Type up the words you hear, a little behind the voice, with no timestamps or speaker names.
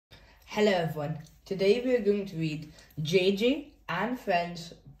Hello everyone, today we are going to read JJ and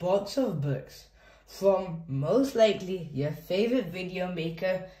Friends Box of Books from most likely your favourite video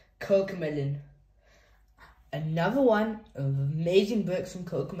maker, CoComelon. Another one of amazing books from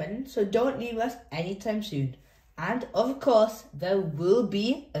CoComelon, so don't leave us anytime soon. And of course, there will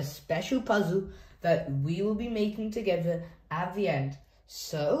be a special puzzle that we will be making together at the end.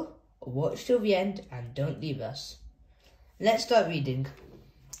 So, watch till the end and don't leave us. Let's start reading.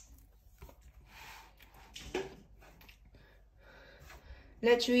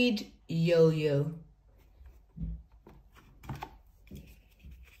 Let's read Yo-Yo.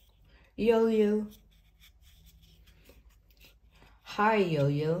 Yo-Yo. Hi,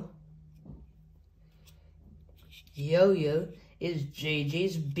 Yo-Yo. Yo-Yo is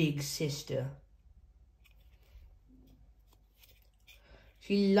JJ's big sister.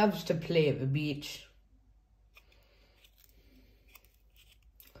 She loves to play at the beach.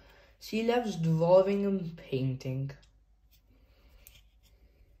 She loves drawing and painting.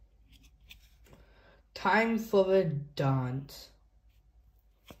 Time for a dance.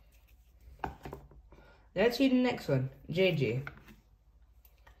 Let's read the next one. JJ.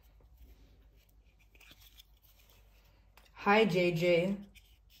 Hi, JJ.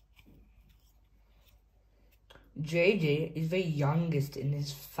 JJ is the youngest in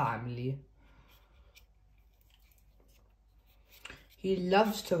his family. He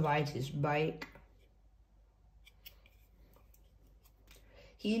loves to ride his bike.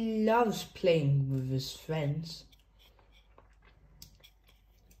 He loves playing with his friends.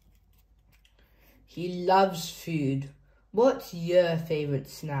 He loves food. What's your favourite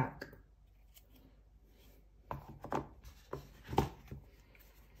snack?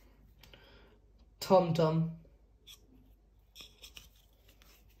 Tom Tom.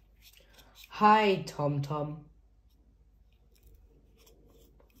 Hi, Tom Tom.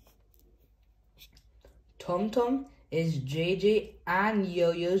 Tom Tom is JJ and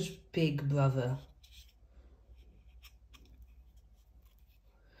Yo-Yo's big brother.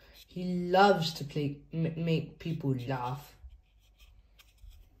 He loves to make people laugh.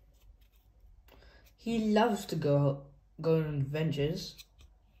 He loves to go on adventures.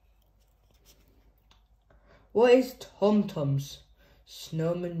 What is Tom Tom's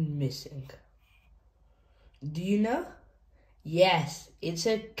snowman missing? Do you know? Yes, it's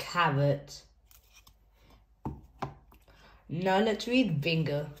a carrot. Now let's read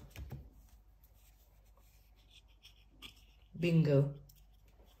Bingo. Bingo.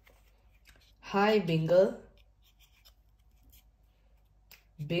 Hi, Bingo.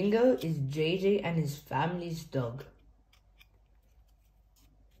 Bingo is JJ and his family's dog.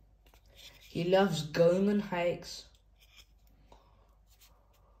 He loves going on hikes.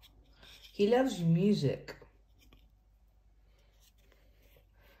 He loves music.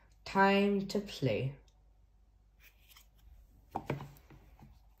 Time to play.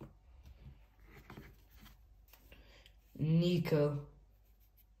 Nico.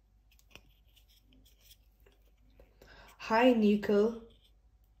 Hi, Nico.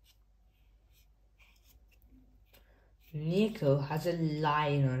 Nico has a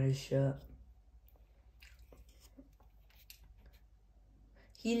lion on his shirt.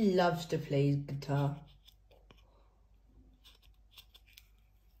 He loves to play guitar.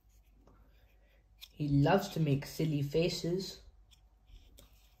 He loves to make silly faces.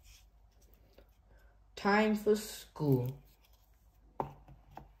 Time for school.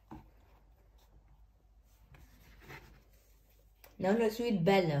 Now let's read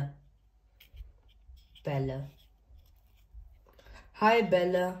Bella. Bella. Hi,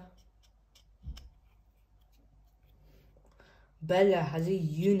 Bella. Bella has a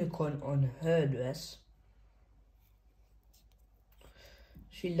unicorn on her dress.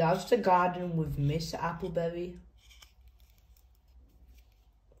 She loves to garden with Miss Appleberry.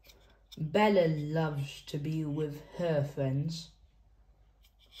 Bella loves to be with her friends.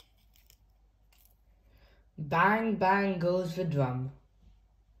 Bang, bang goes the drum.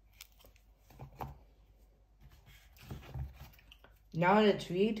 Now let's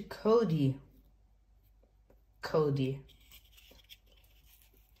read Cody. Cody.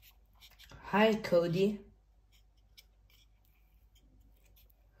 Hi, Cody.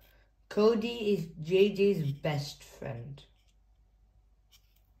 Cody is JJ's best friend.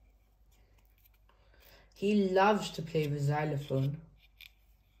 He loves to play the xylophone.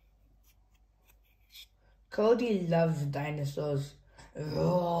 Cody loves dinosaurs.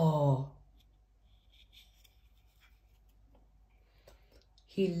 Roar.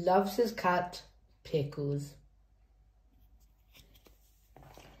 He loves his cat, Pickles.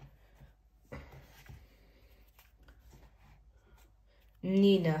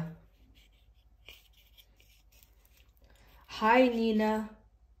 Nina. Hi, Nina.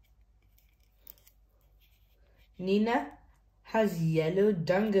 Nina has yellow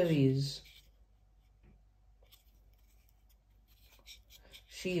dungarees.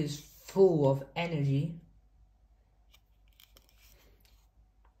 She is full of energy.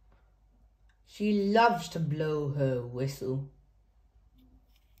 She loves to blow her whistle.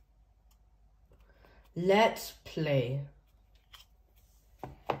 Let's play.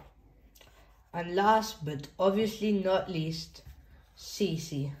 And last but obviously not least,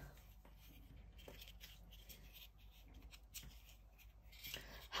 Cece.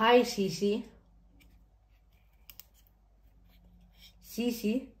 Hi, Cece.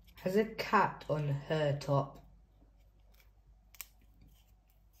 Cece has a cat on her top.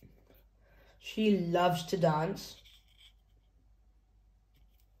 She loves to dance.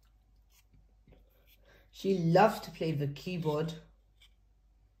 She loves to play the keyboard.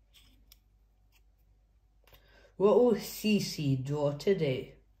 What will Cece draw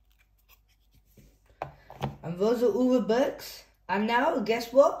today? And those are all the books. And now,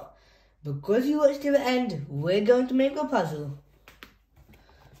 guess what? Because you watched to the end, we're going to make a puzzle.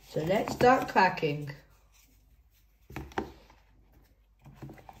 So let's start cracking.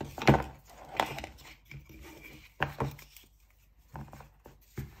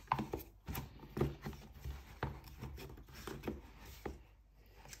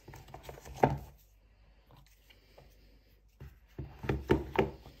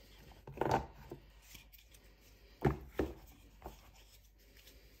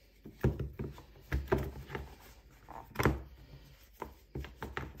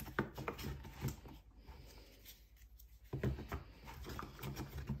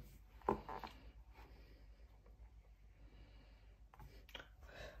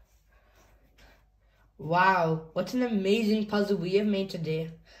 Wow, what an amazing puzzle we have made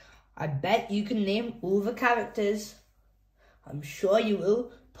today. I bet you can name all the characters. I'm sure you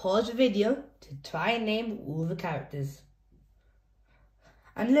will. Pause the video to try and name all the characters.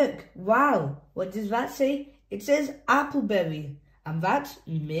 And look, wow, what does that say? It says Appleberry, and that's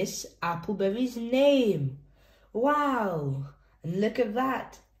Miss Appleberry's name. Wow, and look at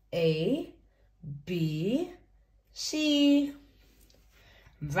that. A, B, C.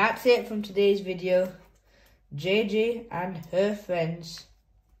 That's it from today's video. JJ and her friends.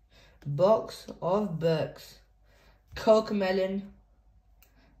 Box of books. CoComelon.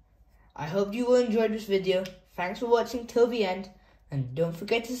 I hope you all enjoyed this video. Thanks for watching till the end. And don't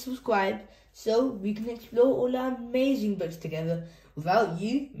forget to subscribe so we can explore all our amazing books together without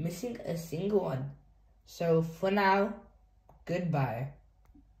you missing a single one. So for now, goodbye.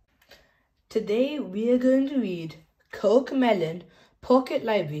 Today we are going to read CoComelon Pocket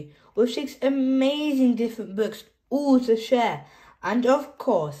Library with 6 amazing different books all to share. And of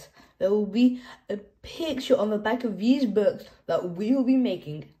course, there will be a picture on the back of these books that we will be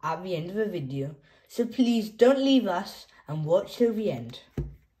making at the end of the video. So please don't leave us and watch till the end.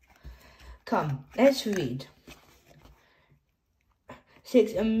 Come, let's read.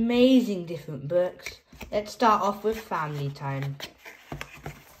 6 amazing different books. Let's start off with Family Time.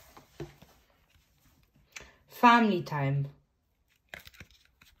 Family Time.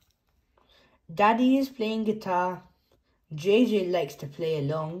 Daddy is playing guitar. JJ likes to play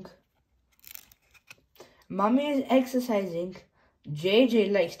along. Mummy is exercising.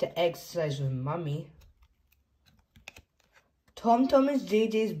 JJ likes to exercise with Mummy. Tom is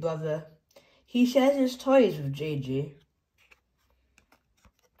JJ's brother. He shares his toys with JJ.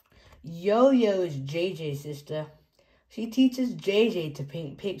 Yo-Yo is JJ's sister. She teaches JJ to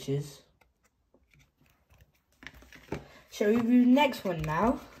paint pictures. Shall we read the next one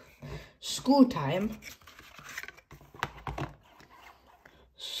now? School Time.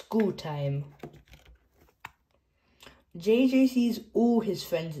 School Time. JJ sees all his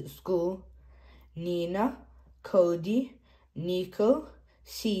friends at school. Nina, Cody, Nico,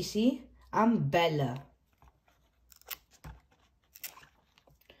 Cece, and Bella.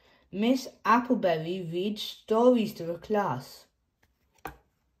 Miss Appleberry reads stories to the class.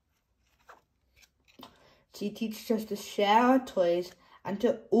 She teaches us to share our toys and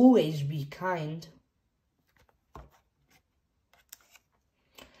to always be kind.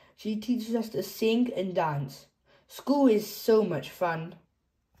 She teaches us to sing and dance. School is so much fun.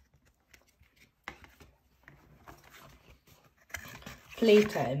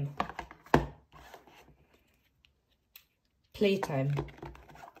 Playtime. Playtime.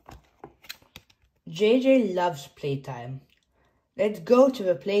 JJ loves playtime. Let's go to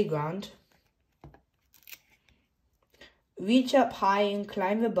the playground. Reach up high and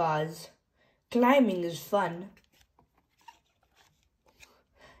climb the bars. Climbing is fun.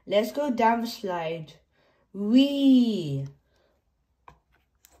 Let's go down the slide. Whee!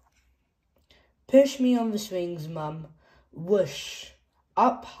 Push me on the swings, Mum. Whoosh.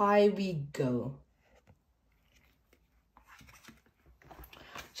 Up high we go.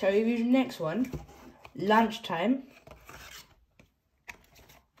 Shall we read the next one? Lunchtime.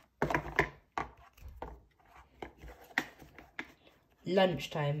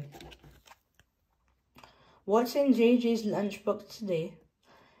 Lunchtime. What's in JJ's lunchbox today?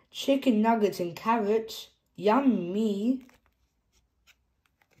 Chicken nuggets and carrots. Yummy.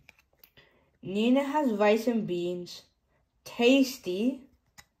 Nina has rice and beans. Tasty.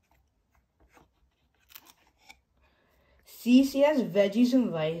 Cece has veggies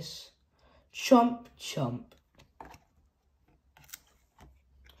and rice. Chomp chomp.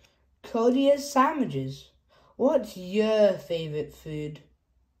 Cody has sandwiches. What's your favourite food?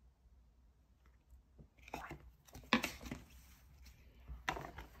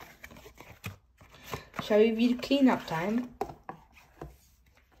 Shall we read clean-up time?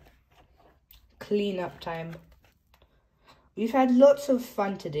 Clean-up time. We've had lots of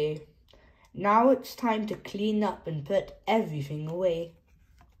fun today. Now it's time to clean up and put everything away.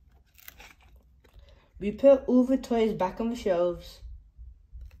 We put all the toys back on the shelves.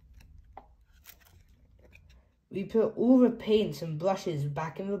 We put all the paints and brushes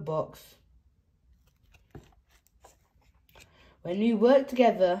back in the box. When we work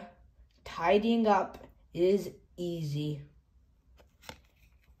together, tidying up is easy.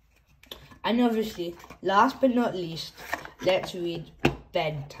 And obviously, last but not least, let's read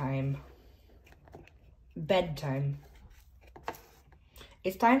bedtime. Bedtime.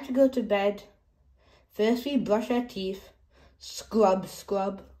 It's time to go to bed. First we brush our teeth. Scrub,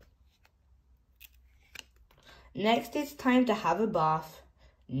 scrub. Next it's time to have a bath.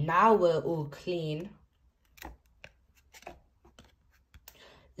 Now we're all clean.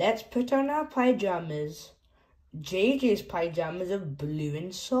 Let's put on our pyjamas. JJ's pyjamas are blue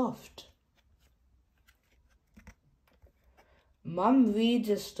and soft. Mum reads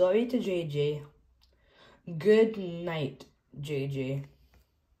a story to JJ. Good night, JJ.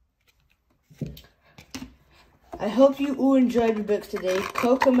 I hope you all enjoyed the books today.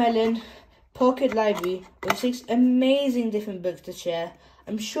 CoComelon Pocket Library with 6 amazing different books to share.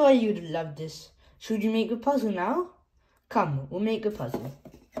 I'm sure you'd love this. Should you make a puzzle now? Come, we'll make a puzzle.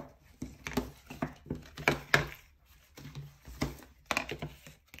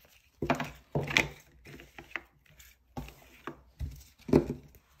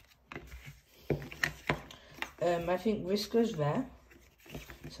 I think this goes there,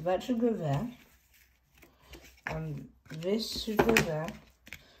 so that should go there, and this should go there,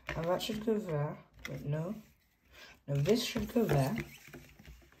 and that should go there. Wait, no, this should go there,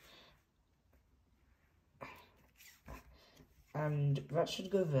 and that should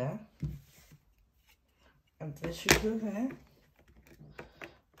go there, and this should go there.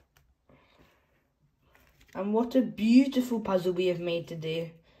 And what a beautiful puzzle we have made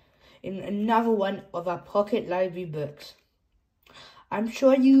today in another one of our Pocket Library books. I'm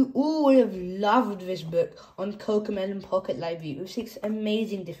sure you all would have loved this book on CoComelon Pocket Library with 6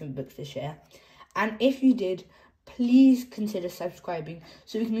 amazing different books to share. And if you did, please consider subscribing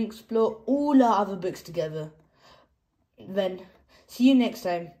so we can explore all our other books together. Then, see you next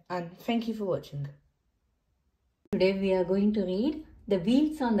time and thank you for watching. Today we are going to read The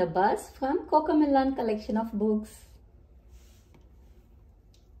Wheels on the Bus from CoComelon collection of books.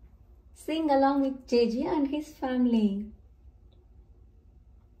 Sing along with JJ and his family.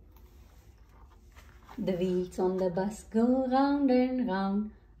 The wheels on the bus go round and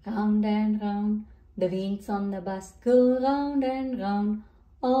round, round and round. The wheels on the bus go round and round,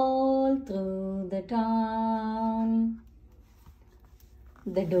 all through the town.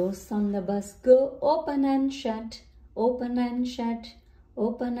 The doors on the bus go open and shut, open and shut,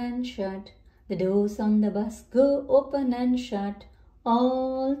 open and shut. The doors on the bus go open and shut,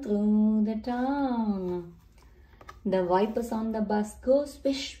 all through the town. The wipers on the bus go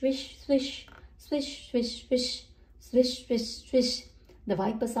swish, swish, swish, swish, swish, swish, swish, swish, swish. The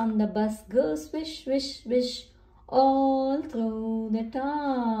wipers on the bus go swish, swish, swish, all through the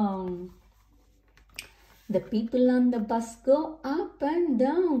town. The people on the bus go up and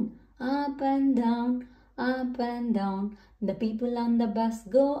down, up and down, up and down. The people on the bus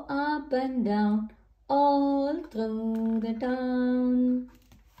go up and down, all through the town.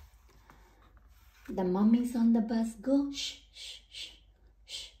 The mummies on the bus go shh, shh, shh,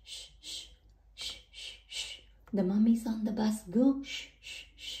 shh, shh, shh, shh, shh, shh. The mummies on the bus go shh, shh,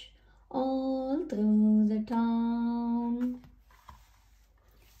 shh, all through the town.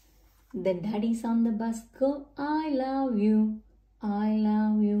 The daddies on the bus go, I love you, I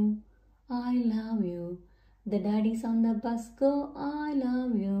love you, I love you. The daddies on the bus go, I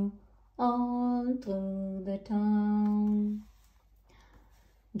love you, all through the town.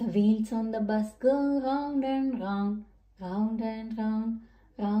 The wheels on the bus go round and round, round and round,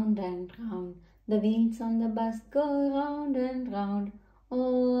 round and round. The wheels on the bus go round and round,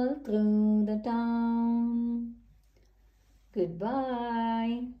 all through the town.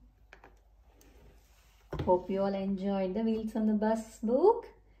 Goodbye. Hope you all enjoyed the Wheels on the Bus book.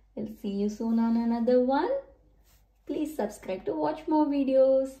 We'll see you soon on another one. Please subscribe to watch more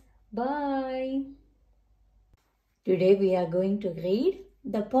videos. Bye. Today we are going to read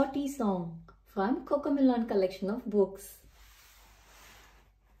The Potty Song from CoComelon collection of books.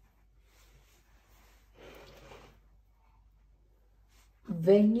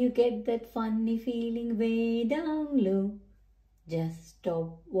 When you get that funny feeling way down low, just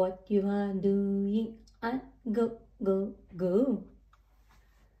stop what you are doing and go, go, go.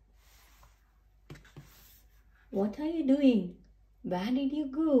 What are you doing? Where did you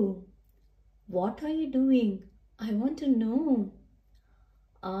go? What are you doing? I want to know.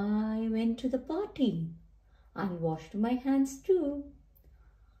 I went to the potty and washed my hands too.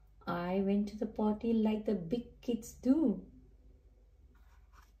 I went to the potty like the big kids do.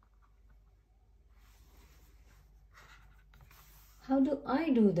 How do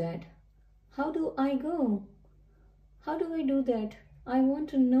I do that? How do I go? How do I do that? I want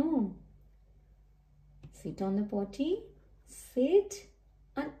to know. Sit on the potty, sit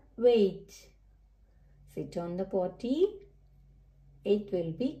and wait. Sit on the potty, it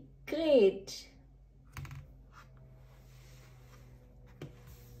will be great.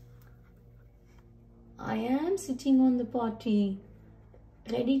 I am sitting on the potty,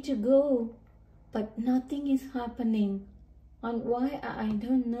 ready to go, but nothing is happening. And why, I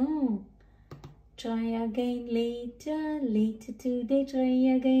don't know. Try again later, later today.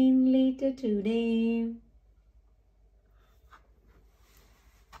 Try again later today.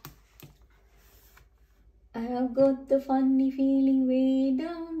 I have got the funny feeling way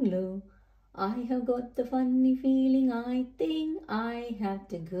down low. I have got the funny feeling, I think I have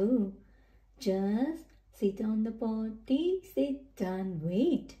to go. Just sit on the potty, sit and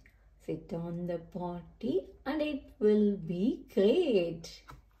wait. Sit on the potty and it will be great.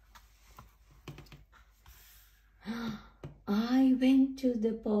 I went to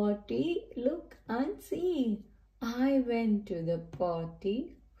the potty, look and see. I went to the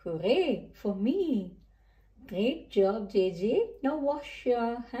potty, hooray for me. Great job, JJ. Now wash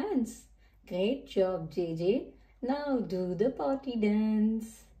your hands. Great job, JJ. Now do the potty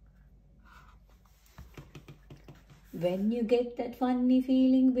dance. When you get that funny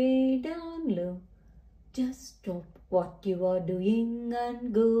feeling way down low, just stop what you are doing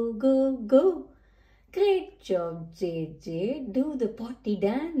and go, go, go. Great job, JJ. Do the potty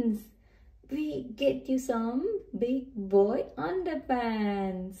dance. We get you some big boy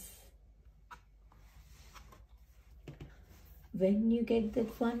underpants. When you get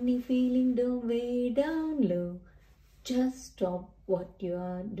that funny feeling way down low, just stop what you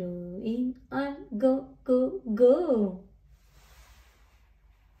are doing and go, go, go.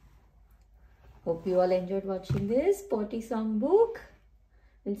 Hope you all enjoyed watching this potty song book.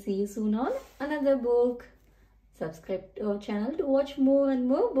 We'll see you soon on another book. Subscribe to our channel to watch more and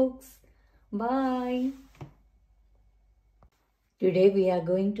more books. Bye. Today we are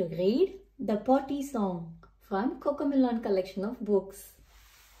going to read The Potty Song from CoComelon collection of books.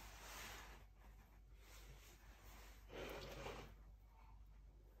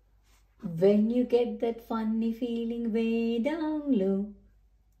 When you get that funny feeling way down low,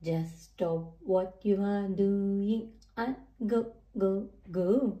 just stop what you are doing and go, go,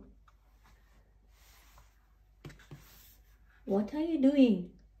 go. What are you doing?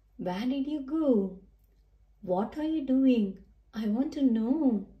 Where did you go? What are you doing? I want to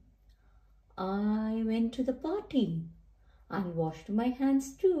know. I went to the potty and washed my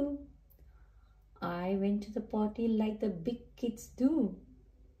hands too. I went to the potty like the big kids do.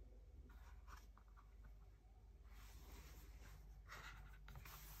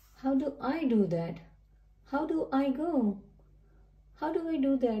 How do I do that? How do I go? How do I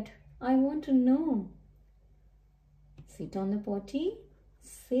do that? I want to know. Sit on the potty,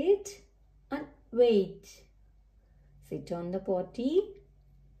 sit and wait. Sit on the potty,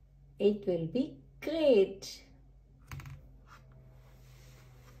 it will be great.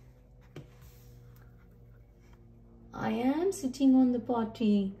 I am sitting on the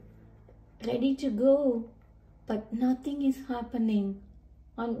potty, ready to go, but nothing is happening.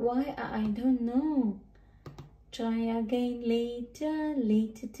 And why, I don't know. Try again later,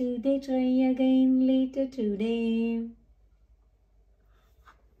 later today. Try again later today.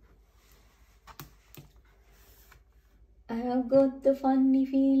 I have got the funny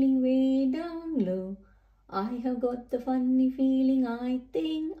feeling way down low. I have got the funny feeling, I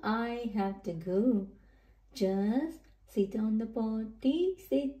think I have to go. Just sit on the potty,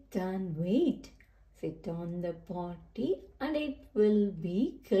 sit and wait. Sit on the potty and it will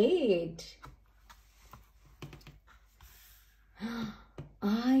be great.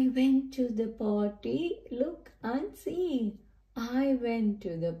 I went to the potty, look and see. I went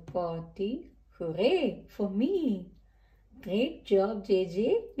to the potty, hooray for me. Great job,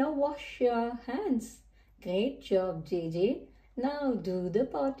 JJ. Now wash your hands. Great job, JJ. Now do the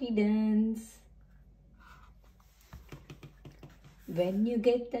potty dance. When you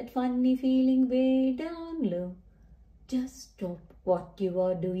get that funny feeling way down low, just stop what you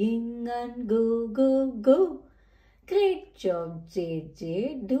are doing and go, go, go. Great job,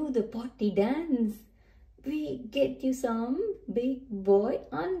 JJ. Do the potty dance. We get you some big boy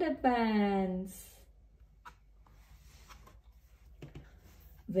underpants.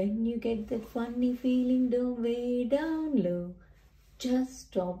 When you get that funny feeling way down low, just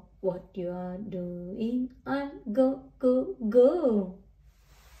stop what you are doing and go, go, go.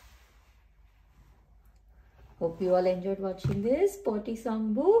 Hope you all enjoyed watching this potty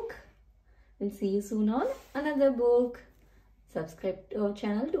song book. We'll see you soon on another book. Subscribe to our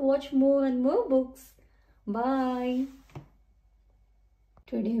channel to watch more and more books. Bye.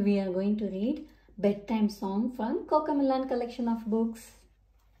 Today we are going to read bedtime song from CoComelon collection of books.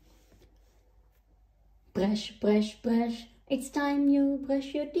 Brush, brush, brush. It's time you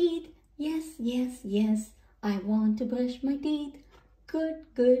brush your teeth. Yes, yes, yes. I want to brush my teeth. Good,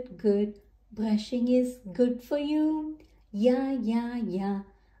 good, good. Brushing is good for you. Yeah, yeah, yeah.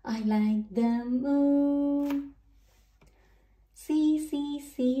 I like them. Oh. See, see,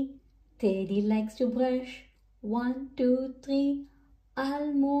 see. Teddy likes to brush. 1, 2, 3.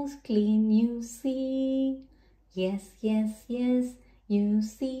 Almost clean, you see. Yes, yes, yes. You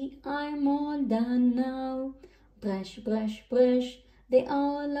see, I'm all done now. Brush, brush, brush. They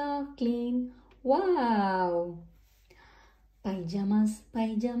all are clean. Wow. Pyjamas,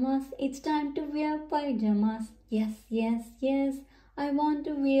 pyjamas. It's time to wear pyjamas. Yes, yes, yes. I want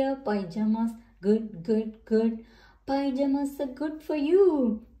to wear pyjamas. Good, good, good. Pyjamas are good for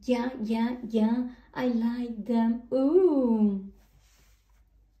you. Yeah, yeah, yeah. I like them. Ooh.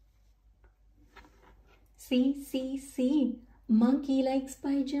 See, see, see. Monkey likes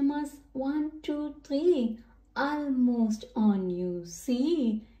pyjamas. 1, 2, 3. Almost on you.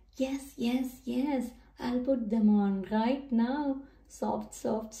 See? Yes, yes, yes. I'll put them on right now. Soft,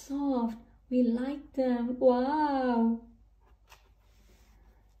 soft, soft. We like them. Wow.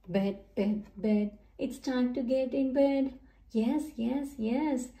 Bed, bed, bed. It's time to get in bed. Yes, yes,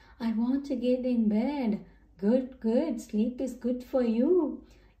 yes. I want to get in bed. Good, good. Sleep is good for you.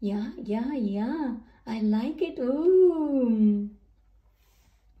 Yeah, yeah, yeah. I like it. Ooh.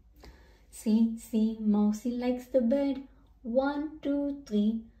 See, see, Mousy likes the bed. 1, 2,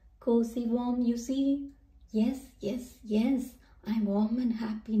 3. Cozy, warm, you see. Yes, yes, yes. I'm warm and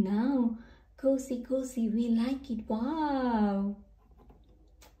happy now. Cozy, cozy, we like it. Wow.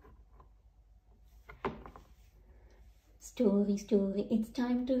 Story, story. It's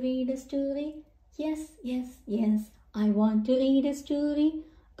time to read a story. Yes, yes, yes. I want to read a story.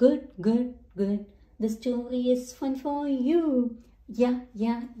 Good, good, good. The story is fun for you. Yeah,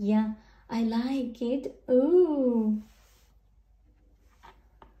 yeah, yeah. I like it. Ooh.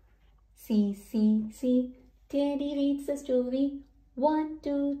 See, see, see. Teddy reads the story. 1,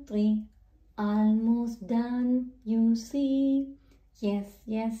 2, 3. Almost done, you see. Yes,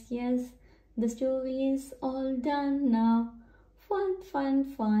 yes, yes. The story is all done now. Fun, fun,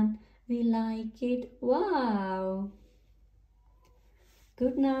 fun. We like it. Wow.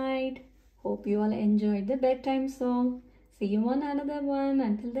 Good night. Hope you all enjoyed the bedtime song. See you on another one.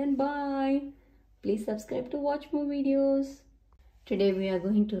 Until then, bye. Please subscribe to watch more videos. Today we are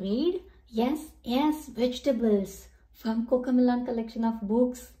going to read Yes, Yes, Vegetables from CoComelon collection of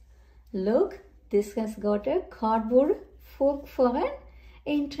books. Look, this has got a cardboard fork for an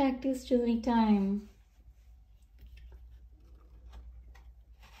interactive story time.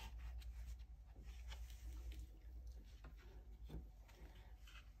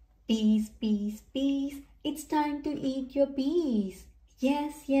 Peas, peas, peas. It's time to eat your peas.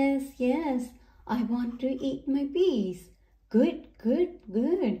 Yes, yes, yes. I want to eat my peas. Good, good,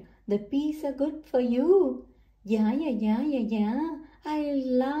 good. The peas are good for you. Yeah, yeah, yeah, yeah, yeah. I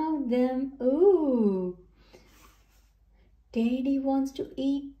love them. Ooh. Teddy wants to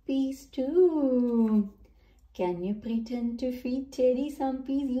eat peas too. Can you pretend to feed Teddy some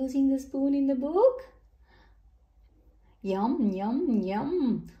peas using the spoon in the book? Yum, yum,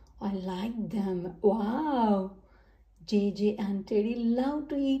 yum. I like them. Wow. JJ and Teddy love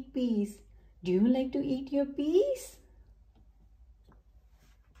to eat peas. Do you like to eat your peas?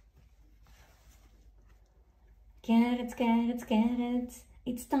 Carrots, carrots, carrots.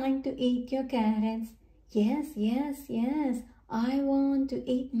 It's time to eat your carrots. Yes, yes, yes. I want to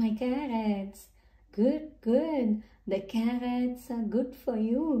eat my carrots. Good, good. The carrots are good for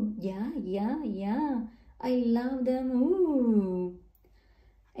you. Yeah, yeah, yeah. I love them. Ooh.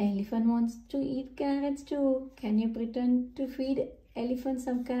 Elephant wants to eat carrots too. Can you pretend to feed elephant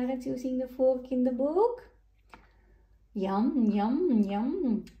some carrots using the fork in the book? Yum, yum,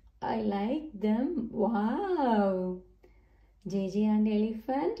 yum. I like them. Wow. JJ and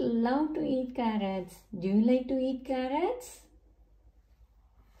Elephant love to eat carrots. Do you like to eat carrots?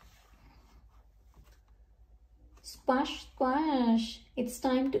 Squash, squash. It's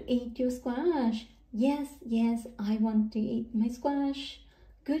time to eat your squash. Yes, yes, I want to eat my squash.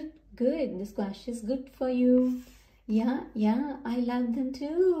 Good, good. The squash is good for you. Yeah, yeah, I love them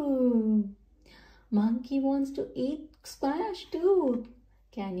too. Monkey wants to eat squash too.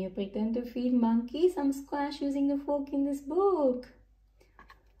 Can you pretend to feed Monkey some squash using the fork in this book?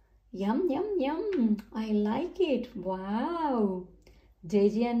 Yum, yum, yum. I like it. Wow.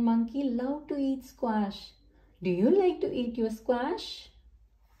 JJ and Monkey love to eat squash. Do you like to eat your squash?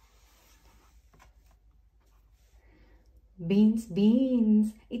 Beans,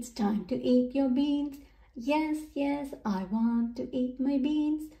 beans. It's time to eat your beans. Yes, yes, I want to eat my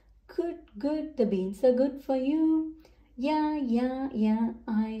beans. Good, good. The beans are good for you. Yeah, yeah, yeah.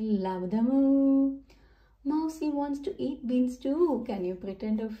 I love them. Ooh. Mousy wants to eat beans too. Can you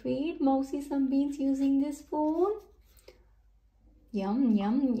pretend to feed Mousy some beans using this phone? Yum,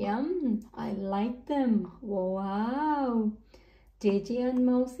 yum, yum. I like them. Wow. JJ and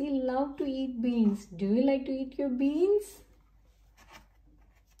Mousy love to eat beans. Do you like to eat your beans?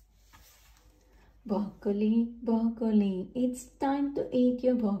 Broccoli, broccoli. It's time to eat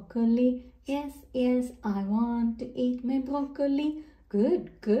your broccoli. Yes, yes, I want to eat my broccoli.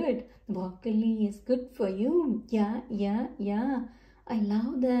 Good, good. Broccoli is good for you. Yeah, yeah, yeah. I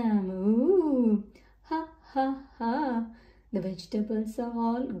love them. Ooh. Ha, ha, ha. The vegetables are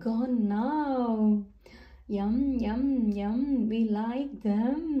all gone now. Yum, yum, yum. We like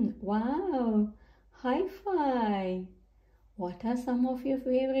them. Wow. High five. What are some of your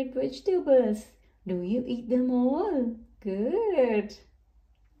favorite vegetables? Do you eat them all? Good.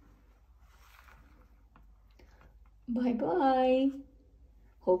 Bye-bye.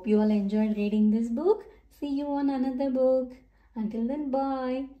 Hope you all enjoyed reading this book. See you on another book. Until then,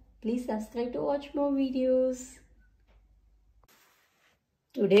 bye. Please subscribe to watch more videos.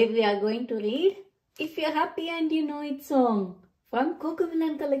 Today we are going to read If You're Happy and You Know It song from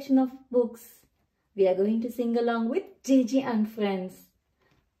CoComelon collection of books. We are going to sing along with JJ and friends.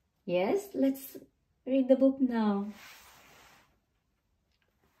 Yes, let's read the book now.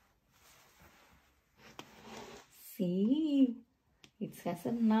 See, it has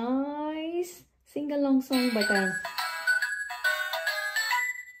a nice sing-along song button.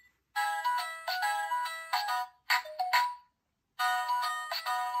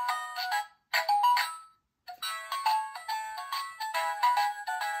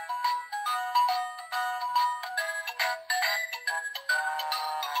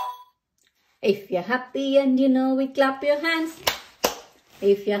 If you're happy and you know it, clap your hands.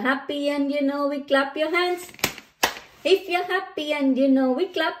 If you're happy and you know it, clap your hands. If you're happy and you know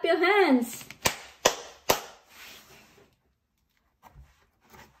it, clap your hands.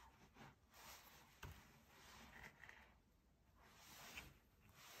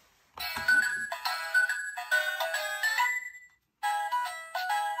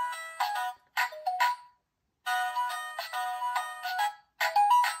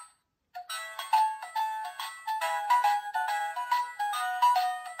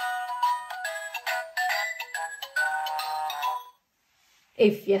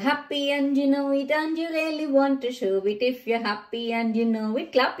 If you're happy and you know it and you really want to show it, if you're happy and you know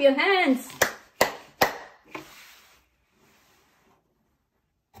it, clap your hands.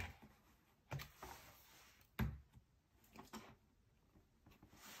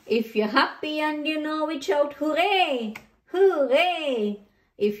 If you're happy and you know it, shout hooray, hooray.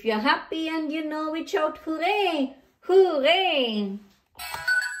 If you're happy and you know it, shout hooray, hooray.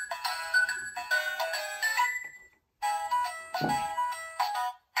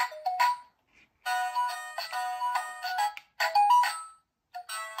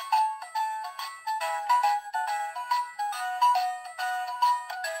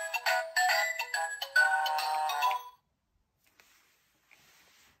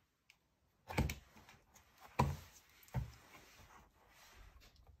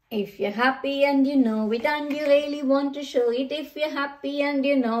 If you're happy and you know it and you really want to show it, if you're happy and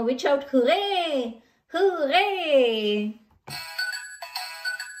you know it, shout hooray! Hooray!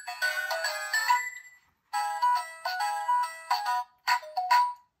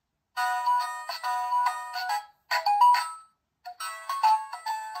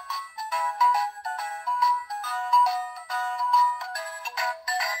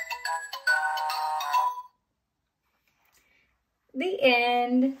 The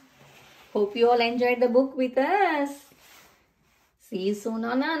end. Hope you all enjoyed the book with us. See you soon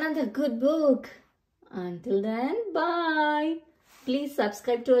on another good book. Until then, bye. Please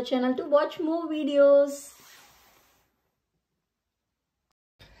subscribe to our channel to watch more videos.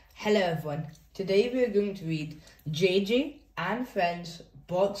 Hello everyone, today we are going to read JJ and Friends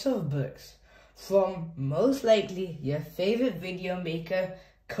Box of Books from most likely your favorite video maker,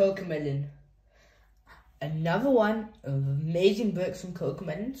 CoComelon. Another one of amazing books from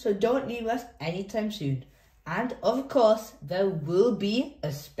CoComelon, so don't leave us anytime soon. And of course, there will be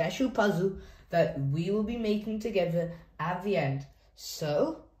a special puzzle that we will be making together at the end.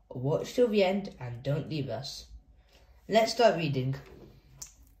 So, watch till the end and don't leave us. Let's start reading.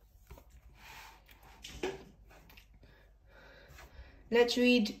 Let's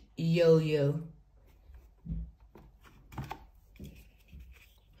read Yo-Yo.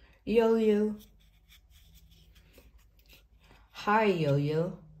 Yo-Yo. Hi,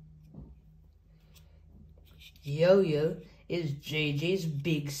 Yo-Yo. Yo-Yo is JJ's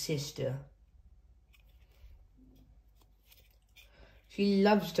big sister. She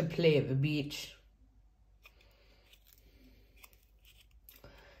loves to play at the beach.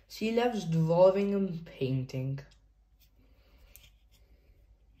 She loves drawing and painting.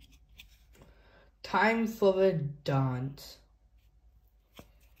 Time for a dance.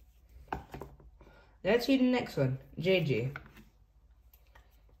 Let's read the next one, JJ.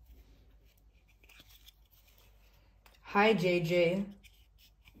 Hi, JJ.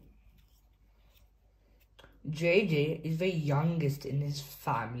 JJ is the youngest in his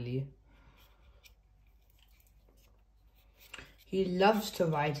family. He loves to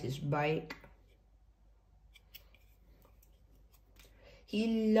ride his bike.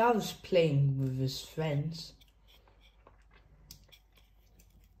 He loves playing with his friends.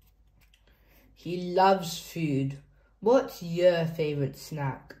 He loves food. What's your favorite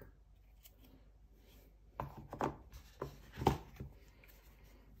snack?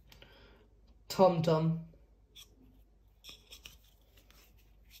 Tom Tom.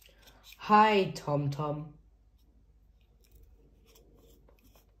 Hi, Tom Tom.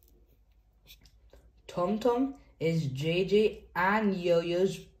 Tom Tom is JJ and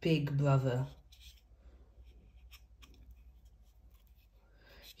Yo-Yo's big brother.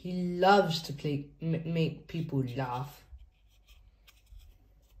 He loves to make people laugh.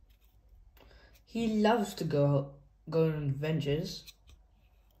 He loves to go on adventures.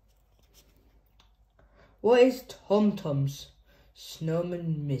 What is Tom Tom's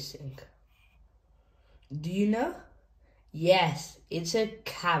snowman missing? Do you know? Yes, it's a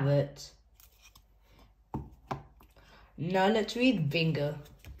carrot. Now let's read Bingo.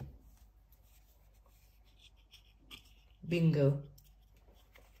 Bingo.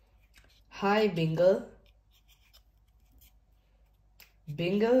 Hi, Bingo.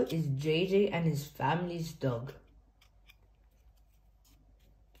 Bingo is JJ and his family's dog.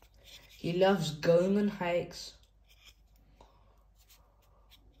 He loves going on hikes.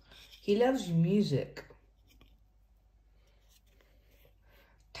 He loves music.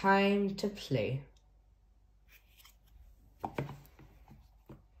 Time to play.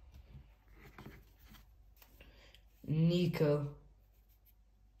 Nico.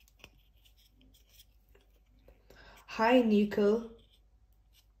 Hi, Nico.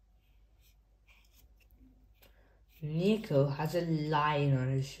 Nico has a lion on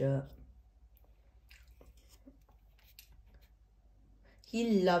his shirt.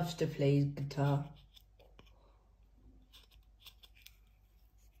 He loves to play guitar.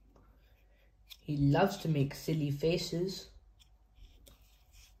 He loves to make silly faces.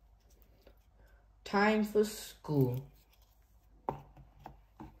 Time for school.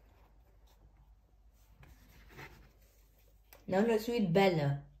 Now let's read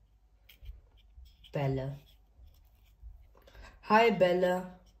Bella. Bella. Hi,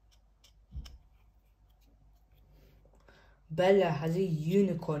 Bella. Bella has a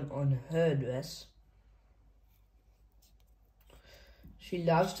unicorn on her dress. She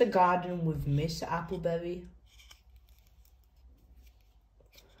loves to garden with Miss Appleberry.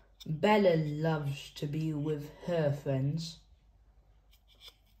 Bella loves to be with her friends.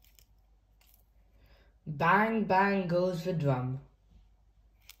 Bang, bang goes the drum.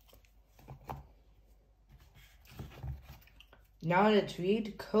 Now let's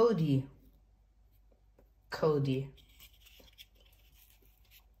read Cody. Cody.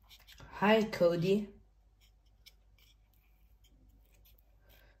 Hi, Cody.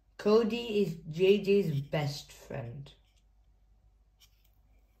 Cody is JJ's best friend.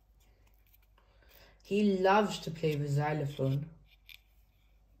 He loves to play the xylophone.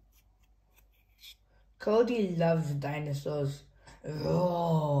 Cody loves dinosaurs.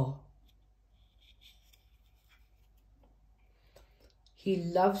 Roar. He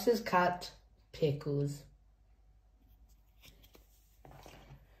loves his cat, Pickles.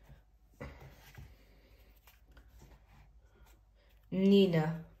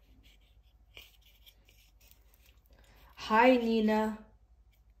 Nina. Hi, Nina.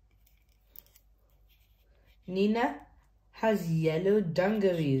 Nina has yellow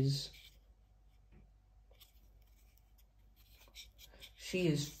dungarees. She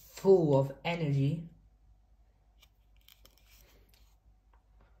is full of energy.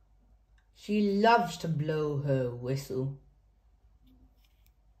 She loves to blow her whistle.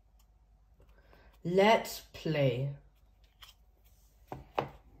 Let's play.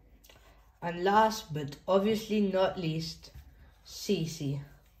 And last but obviously not least, Cece.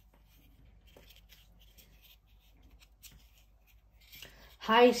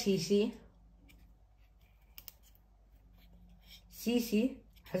 Hi, Cece. Cece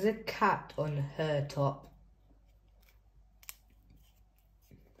has a cat on her top.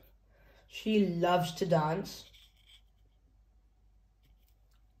 She loves to dance.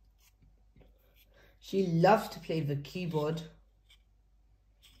 She loves to play the keyboard.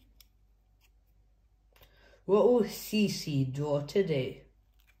 What will Cece draw today?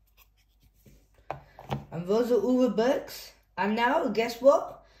 And those are all the books. And now, guess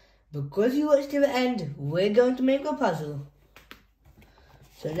what? Because you watched to the end, we're going to make a puzzle.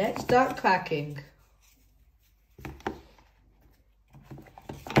 So let's start cracking.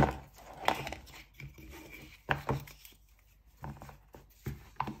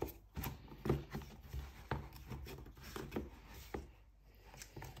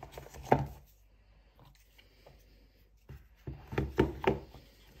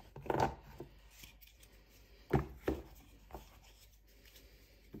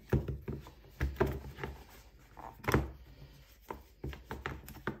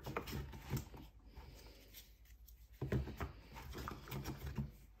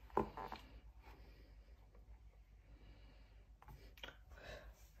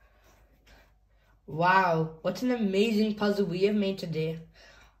 Wow, what an amazing puzzle we have made today.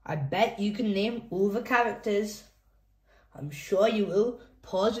 I bet you can name all the characters. I'm sure you will.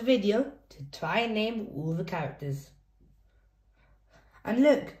 Pause the video to try and name all the characters. And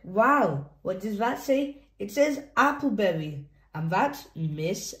look, wow, what does that say? It says Appleberry, and that's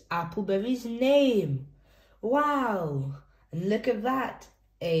Miss Appleberry's name. Wow, and look at that.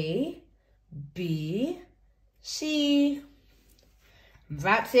 A, B, C.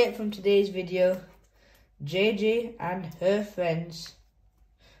 That's it from today's video. JJ and her friends.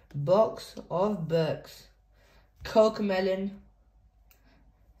 Box of books. CoComelon.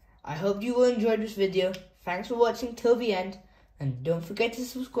 I hope you all enjoyed this video. Thanks for watching till the end. And don't forget to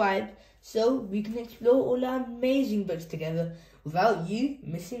subscribe so we can explore all our amazing books together without you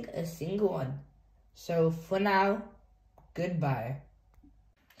missing a single one. So for now, goodbye.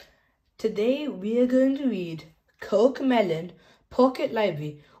 Today we are going to read CoComelon Pocket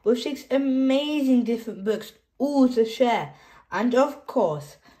Library with 6 amazing different books all to share. And of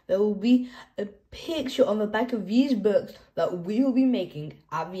course, there will be a picture on the back of these books that we will be making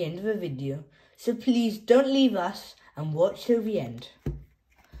at the end of the video. So please don't leave us and watch till the end.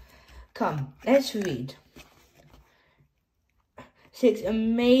 Come, let's read. 6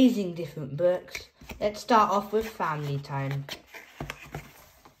 amazing different books. Let's start off with Family Time.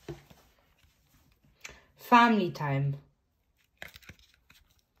 Family Time.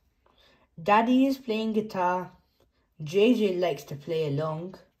 Daddy is playing guitar. JJ likes to play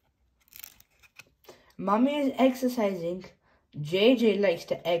along. Mummy is exercising. JJ likes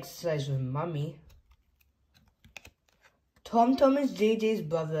to exercise with Mummy. Tom Tom is JJ's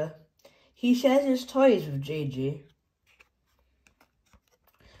brother. He shares his toys with JJ.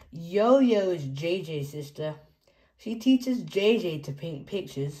 Yo-Yo is JJ's sister. She teaches JJ to paint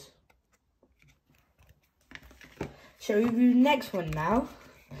pictures. Shall we read the next one now?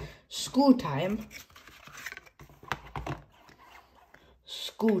 School Time.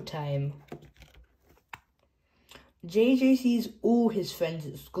 School Time. JJ sees all his friends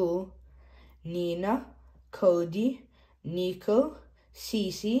at school. Nina, Cody, Nico,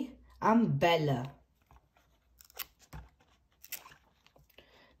 Cece, and Bella.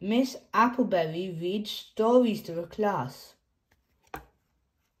 Miss Appleberry reads stories to the class.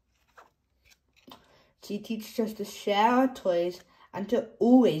 She teaches us to share our toys and to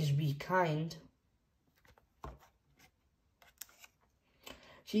always be kind.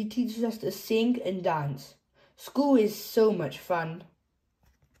 She teaches us to sing and dance. School is so much fun.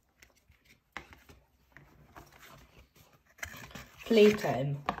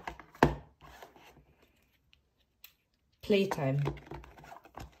 Playtime. Playtime.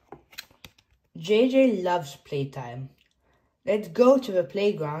 JJ loves playtime. Let's go to the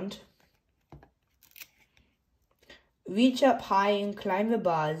playground. Reach up high and climb the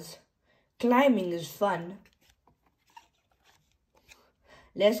bars. Climbing is fun.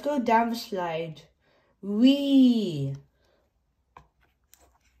 Let's go down the slide. Whee!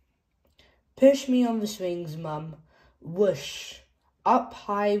 Push me on the swings, Mum. Whoosh! Up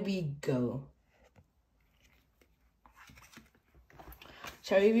high we go.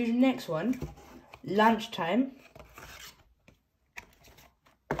 Shall we read the next one? Lunchtime.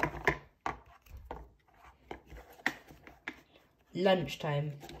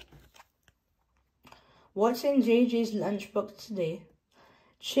 Lunchtime. What's in JJ's lunchbox today?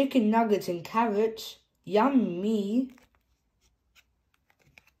 Chicken nuggets and carrots. Yummy.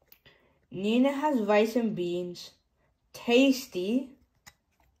 Nina has rice and beans. Tasty.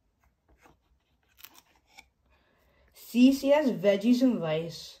 Cece has veggies and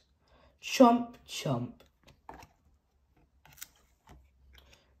rice. Chomp chomp.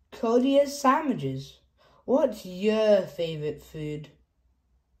 Cody has sandwiches. What's your favourite food?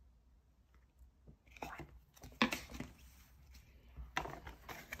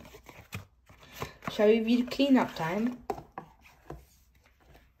 Shall we read clean-up time?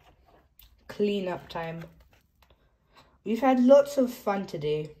 Clean-up time. We've had lots of fun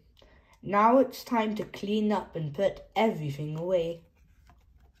today. Now it's time to clean up and put everything away.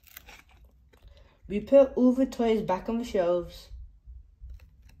 We put all the toys back on the shelves.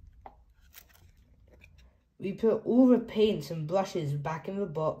 We put all the paints and brushes back in the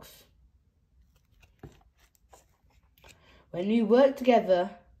box. When we work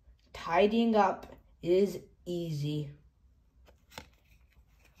together, tidying up is easy.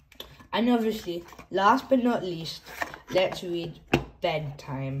 And obviously, last but not least, let's read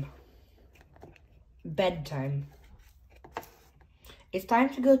bedtime. Bedtime. It's time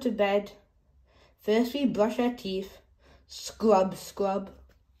to go to bed. First we brush our teeth. Scrub, scrub.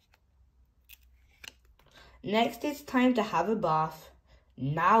 Next it's time to have a bath.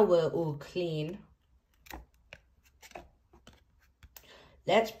 Now we're all clean.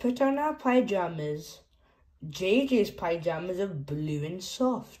 Let's put on our pyjamas. JJ's pyjamas are blue and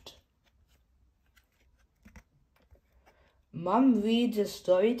soft. Mum reads a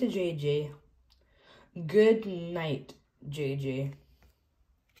story to JJ. Good night, JJ.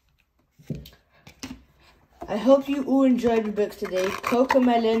 I hope you all enjoyed the books today.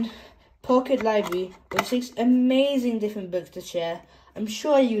 CoComelon Pocket Library with 6 amazing different books to share. I'm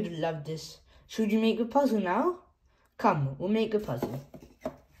sure you'd love this. Should you make a puzzle now? Come, we'll make a puzzle.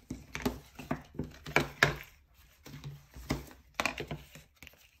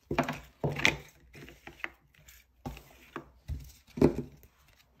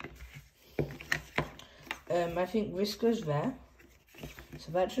 I think this goes there.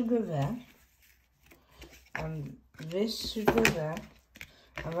 So that should go there. And this should go there.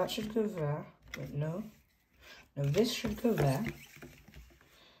 And that should go there. Wait, no. No, this should go there.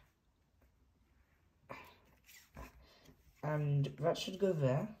 And that should go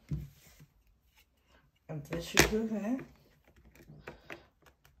there. And this should go there.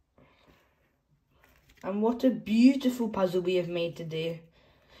 And what a beautiful puzzle we have made today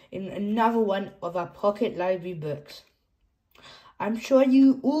in another one of our Pocket Library books. I'm sure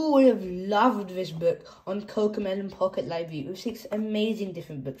you all would have loved this book on CoComelon Pocket Library with 6 amazing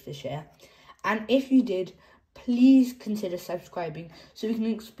different books to share. And if you did, please consider subscribing so we can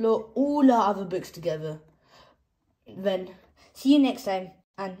explore all our other books together. Then, see you next time,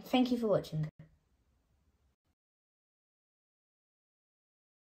 and thank you for watching.